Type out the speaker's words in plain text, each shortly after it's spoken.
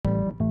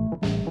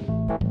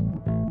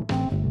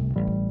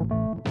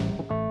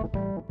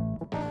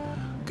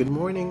Good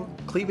morning,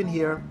 Cleveland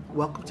here.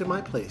 Welcome to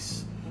my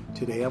place.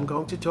 Today I'm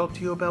going to talk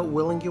to you about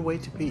willing your way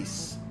to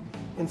peace.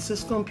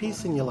 Insist on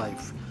peace in your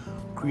life.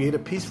 Create a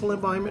peaceful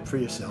environment for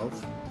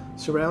yourself.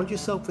 Surround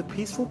yourself with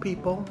peaceful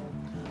people.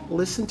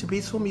 Listen to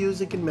peaceful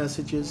music and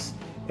messages,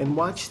 and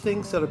watch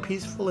things that are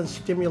peaceful and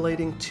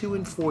stimulating to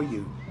and for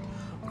you.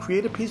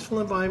 Create a peaceful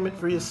environment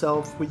for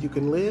yourself where you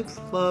can live,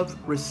 love,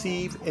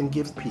 receive, and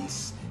give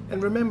peace.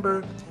 And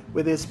remember,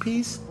 where there's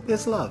peace,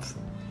 there's love.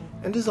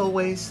 And as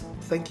always,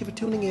 thank you for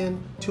tuning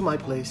in to my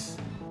place.